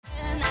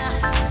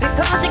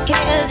'cause she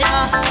cares,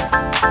 yeah.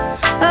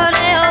 Her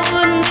hair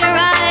wouldn't be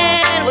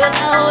right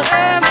without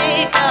her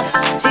makeup.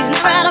 She's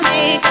never out of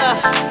makeup.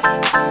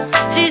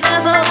 She's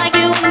just like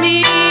you and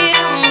me,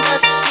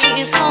 but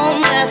she's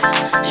homeless.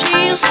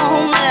 She's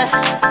homeless.